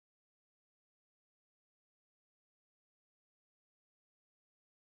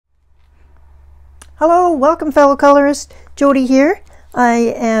Hello, welcome fellow colorists, Jody here.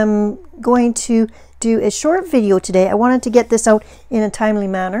 I am going to do a short video today. I wanted to get this out in a timely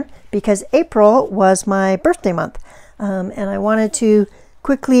manner because April was my birthday month, and I wanted to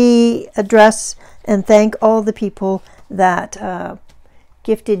quickly address and thank all the people that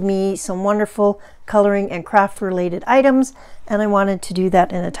gifted me some wonderful coloring and craft related items, and I wanted to do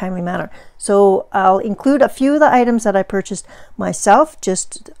that in a timely manner. So I'll include a few of the items that I purchased myself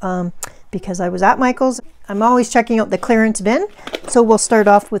just because I was at Michael's. I'm always checking out the clearance bin, so we'll start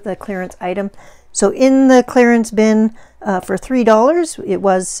off with a clearance item. So in the clearance bin for $3, it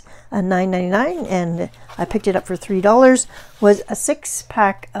was $9.99, and I picked it up for $3, was a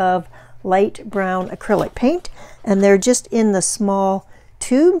 6-pack of light brown acrylic paint, and they're just in the small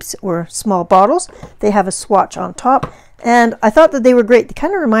tubes or small bottles. They have a swatch on top, and I thought that they were great. They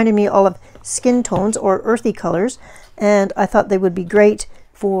kind of reminded me all of skin tones or earthy colors, and I thought they would be great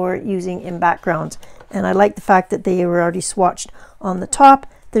for using in backgrounds. And I like the fact that they were already swatched on the top.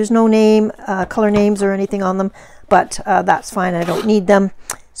 There's no name, color names or anything on them, but that's fine. I don't need them.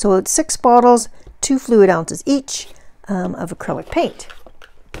 So it's 6 bottles, 2 fluid ounces each of acrylic paint.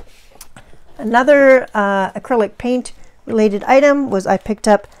 Another acrylic paint related item was I picked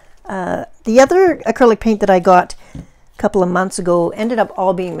up the other acrylic paint that I got a couple of months ago ended up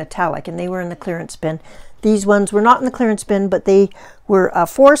all being metallic, and they were in the clearance bin. These ones were not in the clearance bin, but they were a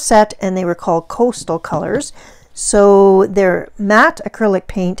 4-set, and they were called Coastal Colors. So they're matte acrylic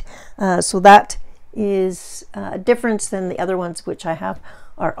paint, so that is a difference than the other ones, which I have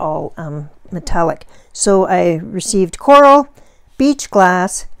are all metallic. So I received coral, beach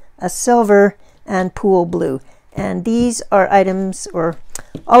glass, a silver, and pool blue. And these are items, or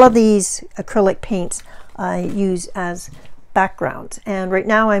all of these acrylic paints I use as backgrounds. And right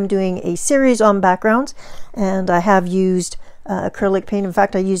now I'm doing a series on backgrounds, and I have used acrylic paint. In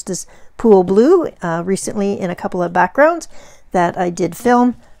fact, I used this pool blue recently in a couple of backgrounds that I did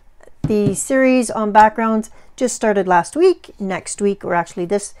film. The series on backgrounds just started last week. Next week, or actually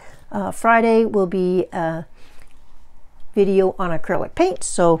this Friday, will be a video on acrylic paint,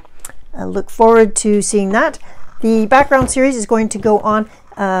 so I look forward to seeing that. The background series is going to go on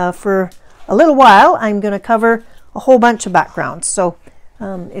for a little while. I'm going to cover a whole bunch of backgrounds, so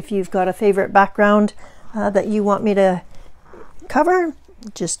if you've got a favorite background that you want me to cover,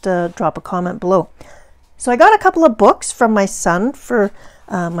 just drop a comment below. So I got a couple of books from my son for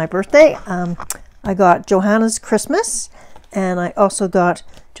my birthday. I got Johanna's Christmas, and I also got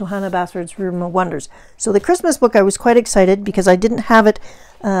Johanna Basford's Room of Wonders. So the Christmas book, I was quite excited because I didn't have it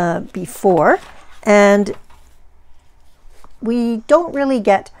before, and we don't really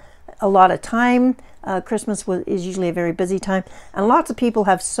get a lot of time. Christmas is usually a very busy time, and lots of people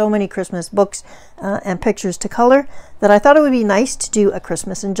have so many Christmas books and pictures to color that I thought it would be nice to do a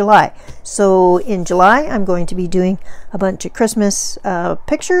Christmas in July. So in July I'm going to be doing a bunch of Christmas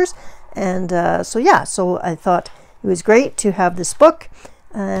pictures, and so I thought it was great to have this book,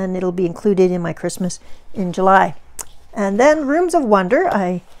 and it'll be included in my Christmas in July. And then Rooms of Wonder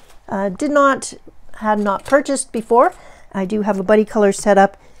I had not purchased before. I do have a buddy color set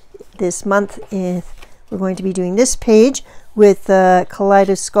up this month. We're going to be doing this page with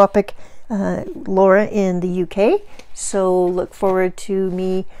Kaleidoscopic Laura in the UK, so look forward to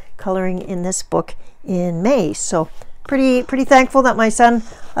me coloring in this book in May. So pretty thankful that my son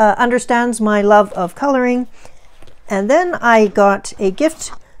understands my love of coloring. And then I got a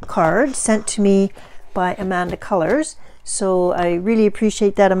gift card sent to me by Amanda Colors, so I really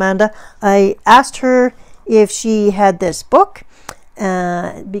appreciate that, Amanda. I asked her if she had this book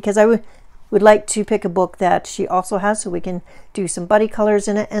because I would like to pick a book that she also has, so we can do some buddy colors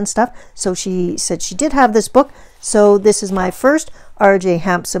in it and stuff. So she said she did have this book. So this is my first R.J.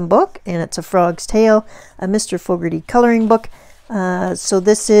 Hampson book, and it's A Frog's Tale, a Mr. Fogarty coloring book. So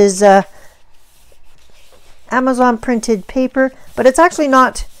this is Amazon printed paper, but it's actually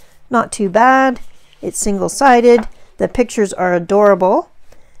not too bad. It's single-sided. The pictures are adorable,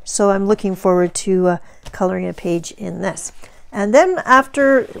 so I'm looking forward to coloring a page in this. And then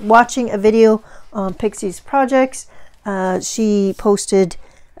after watching a video on Pixie's projects, she posted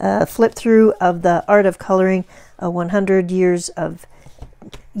a flip through of the Art of Coloring, 100 Years of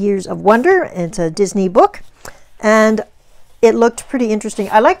Wonder. It's a Disney book, and it looked pretty interesting.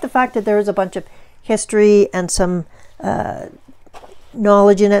 I like the fact that there was a bunch of history and some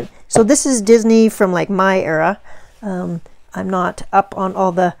knowledge in it. So this is Disney from like my era. I'm not up on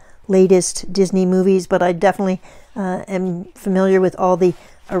all the latest Disney movies, but I definitely am familiar with all the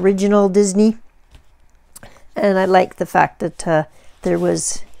original Disney, and I like the fact that there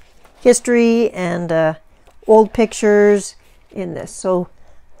was history and old pictures in this. So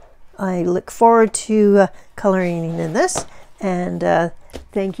I look forward to coloring in this, and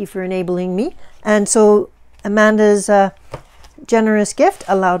thank you for enabling me. And so Amanda's generous gift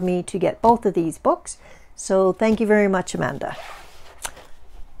allowed me to get both of these books. So thank you very much, Amanda.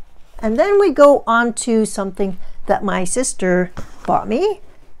 And then we go on to something that my sister bought me,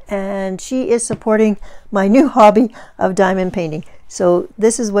 and she is supporting my new hobby of diamond painting. So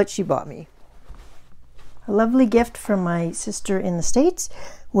this is what she bought me. A lovely gift from my sister in the States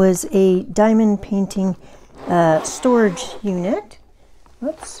was a diamond painting storage unit.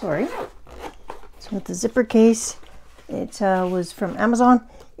 Oops, sorry. It's with the zipper case. It was from Amazon.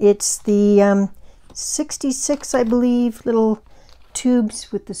 It's the 66, I believe, little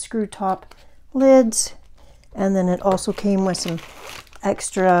tubes with the screw top lids. And then it also came with some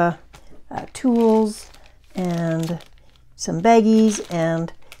extra tools and some baggies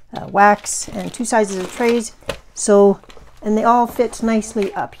and wax and 2 sizes of trays. So, and they all fit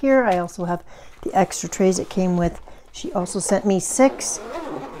nicely up here. I also have the extra trays it came with. She also sent me 6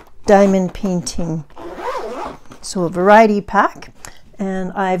 diamond painting, so a variety pack,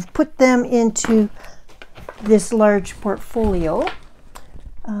 and I've put them into this large portfolio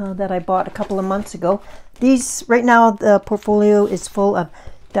that I bought a couple of months ago. These, right now, the portfolio is full of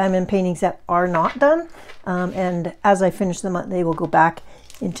diamond paintings that are not done, and as I finish them up, they will go back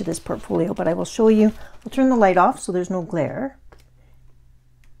into this portfolio. But I will show you. I'll turn the light off so there's no glare,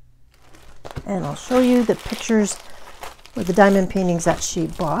 and I'll show you the pictures of the diamond paintings that she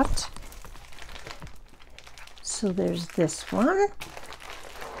bought. So there's this one.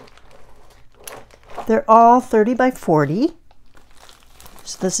 They're all 30 by 40.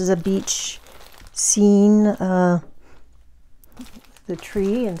 So this is a beach scene, the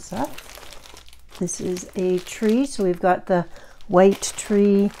tree and stuff. This is a tree, so we've got the white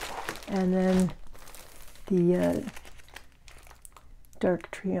tree and then the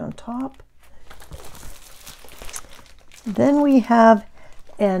dark tree on top. Then we have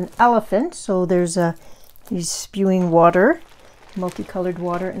an elephant, so there's he's spewing water, multicolored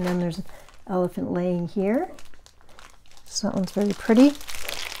water, and then there's an elephant laying here. So that one's very pretty.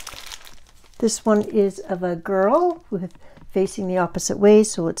 This one is of a girl with facing the opposite way,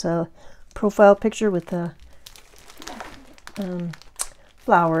 so it's a profile picture with a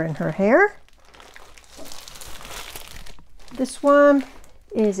flower in her hair. This one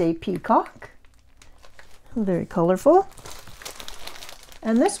is a peacock, very colorful.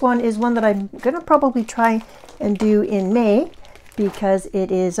 And this one is one that I'm going to probably try and do in May because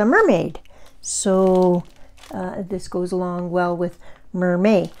it is a mermaid. So this goes along well with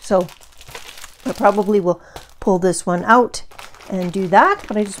Mermaid. So I probably will pull this one out and do that.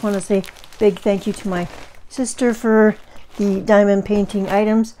 But I just want to say big thank you to my sister for the diamond painting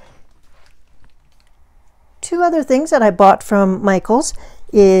items. 2 other things that I bought from Michael's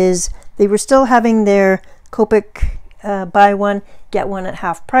is they were still having their Copic buy one, get one at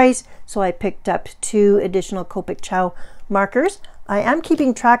half price. So I picked up 2 additional Copic Chow markers. I am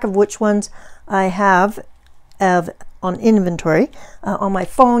keeping track of which ones I have on inventory on my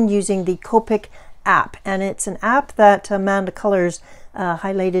phone using the Copic app. And it's an app that Amanda Colors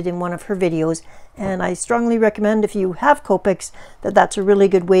highlighted in one of her videos. And I strongly recommend, if you have Copics, that's a really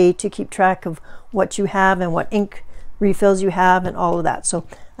good way to keep track of what you have and what ink refills you have and all of that. So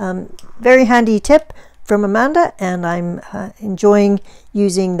very handy tip from Amanda, and I'm enjoying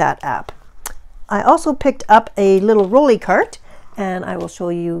using that app. I also picked up a little rolly cart, and I will show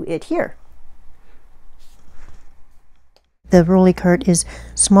you it here. The rolly cart is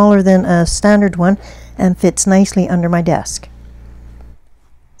smaller than a standard one and fits nicely under my desk.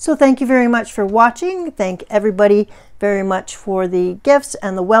 So thank you very much for watching. Thank everybody very much for the gifts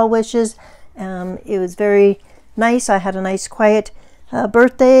and the well wishes. It was very nice. I had a nice quiet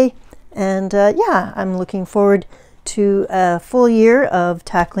birthday, and yeah, I'm looking forward to a full year of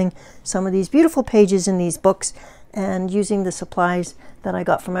tackling some of these beautiful pages in these books and using the supplies that I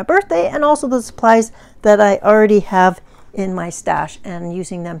got for my birthday, and also the supplies that I already have in my stash, and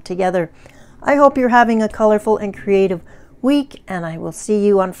using them together. I hope you're having a colorful and creative week, and I will see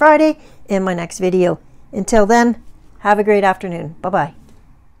you on Friday in my next video. Until then, have a great afternoon. Bye-bye.